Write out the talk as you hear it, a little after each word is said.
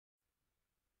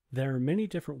There are many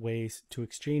different ways to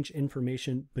exchange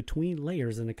information between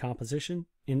layers in a composition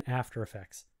in After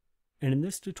Effects. And in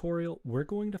this tutorial, we're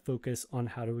going to focus on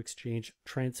how to exchange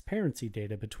transparency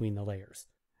data between the layers.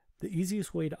 The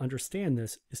easiest way to understand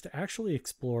this is to actually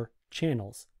explore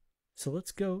channels. So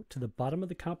let's go to the bottom of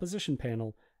the composition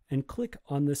panel and click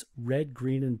on this red,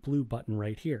 green, and blue button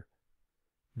right here.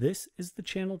 This is the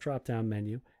channel drop-down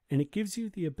menu, and it gives you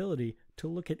the ability to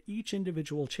look at each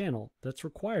individual channel that's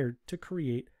required to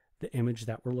create the image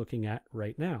that we're looking at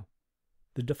right now.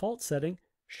 The default setting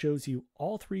shows you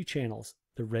all three channels,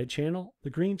 the red channel, the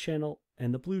green channel,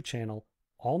 and the blue channel,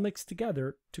 all mixed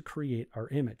together to create our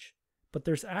image. But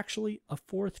there's actually a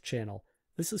fourth channel.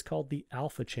 This is called the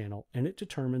alpha channel, and it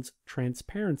determines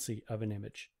transparency of an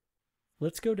image.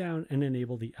 Let's go down and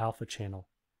enable the alpha channel.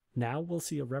 Now we'll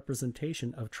see a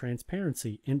representation of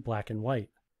transparency in black and white.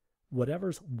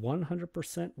 Whatever's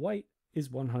 100% white is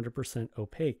 100%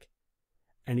 opaque.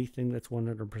 Anything that's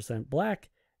 100% black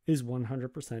is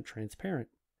 100% transparent.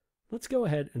 Let's go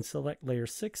ahead and select layer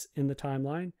 6 in the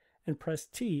timeline and press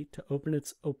T to open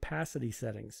its opacity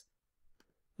settings.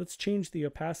 Let's change the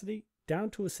opacity down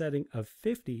to a setting of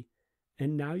 50,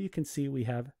 and now you can see we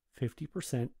have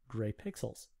 50% gray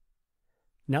pixels.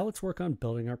 Now let's work on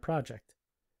building our project.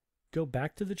 Go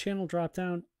back to the channel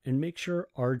dropdown and make sure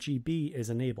RGB is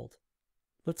enabled.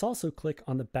 Let's also click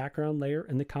on the background layer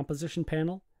in the composition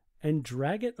panel and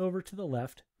drag it over to the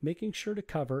left, making sure to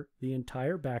cover the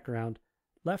entire background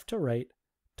left to right,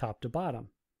 top to bottom.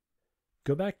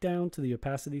 Go back down to the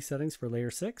opacity settings for layer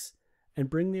 6 and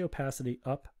bring the opacity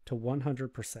up to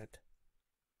 100%.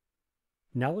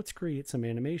 Now let's create some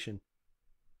animation.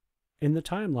 In the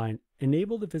timeline,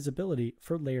 enable the visibility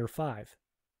for layer 5.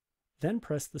 Then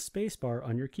press the spacebar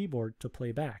on your keyboard to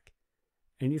play back.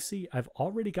 And you see I've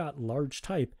already got large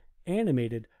type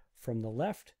animated from the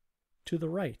left to the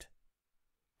right.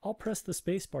 I'll press the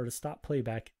spacebar to stop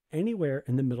playback anywhere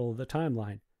in the middle of the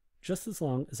timeline, just as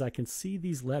long as I can see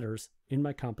these letters in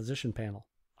my composition panel.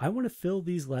 I want to fill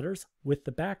these letters with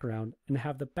the background and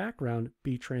have the background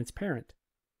be transparent.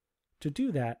 To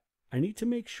do that, I need to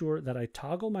make sure that I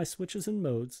toggle my switches and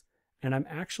modes, and I'm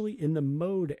actually in the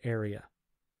mode area.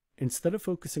 Instead of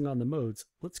focusing on the modes,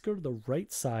 let's go to the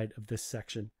right side of this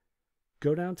section.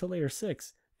 Go down to layer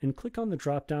 6 and click on the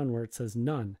drop-down where it says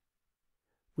None.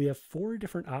 We have 4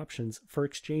 different options for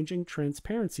exchanging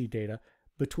transparency data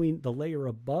between the layer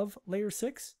above layer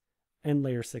 6 and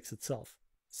layer 6 itself.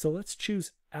 So let's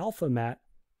choose Alpha Matte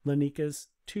Lanikas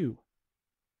 2.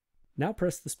 Now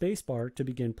press the spacebar to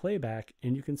begin playback,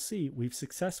 and you can see we've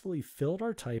successfully filled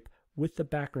our type with the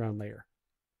background layer.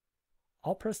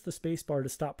 I'll press the spacebar to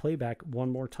stop playback one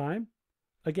more time,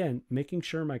 again making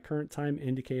sure my current time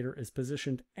indicator is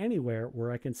positioned anywhere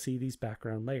where I can see these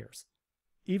background layers.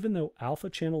 Even though alpha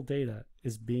channel data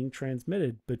is being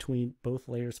transmitted between both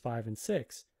layers 5 and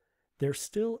 6, they're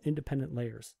still independent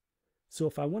layers. So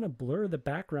if I want to blur the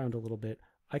background a little bit,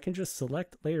 I can just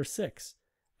select layer 6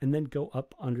 and then go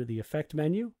up under the Effect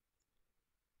menu,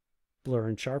 Blur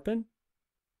and Sharpen,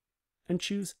 and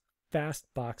choose Fast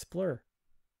Box Blur.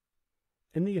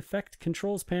 In the Effect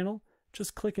Controls panel,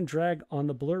 just click and drag on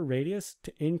the blur radius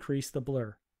to increase the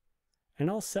blur. And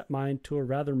I'll set mine to a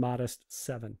rather modest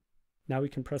 7. Now we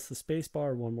can press the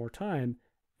spacebar one more time,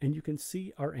 and you can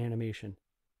see our animation.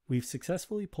 We've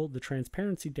successfully pulled the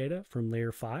transparency data from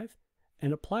layer 5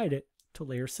 and applied it to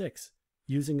layer 6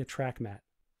 using a track matte.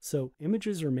 So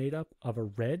images are made up of a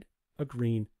red, a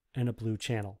green, and a blue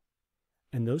channel.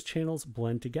 And those channels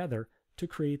blend together to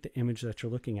create the image that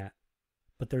you're looking at.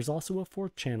 But there's also a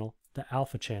fourth channel, the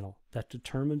alpha channel, that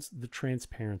determines the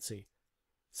transparency.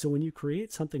 So when you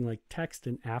create something like text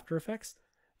in After Effects,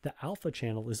 the alpha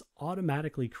channel is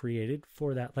automatically created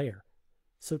for that layer.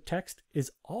 So text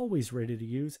is always ready to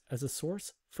use as a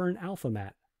source for an alpha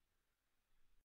matte.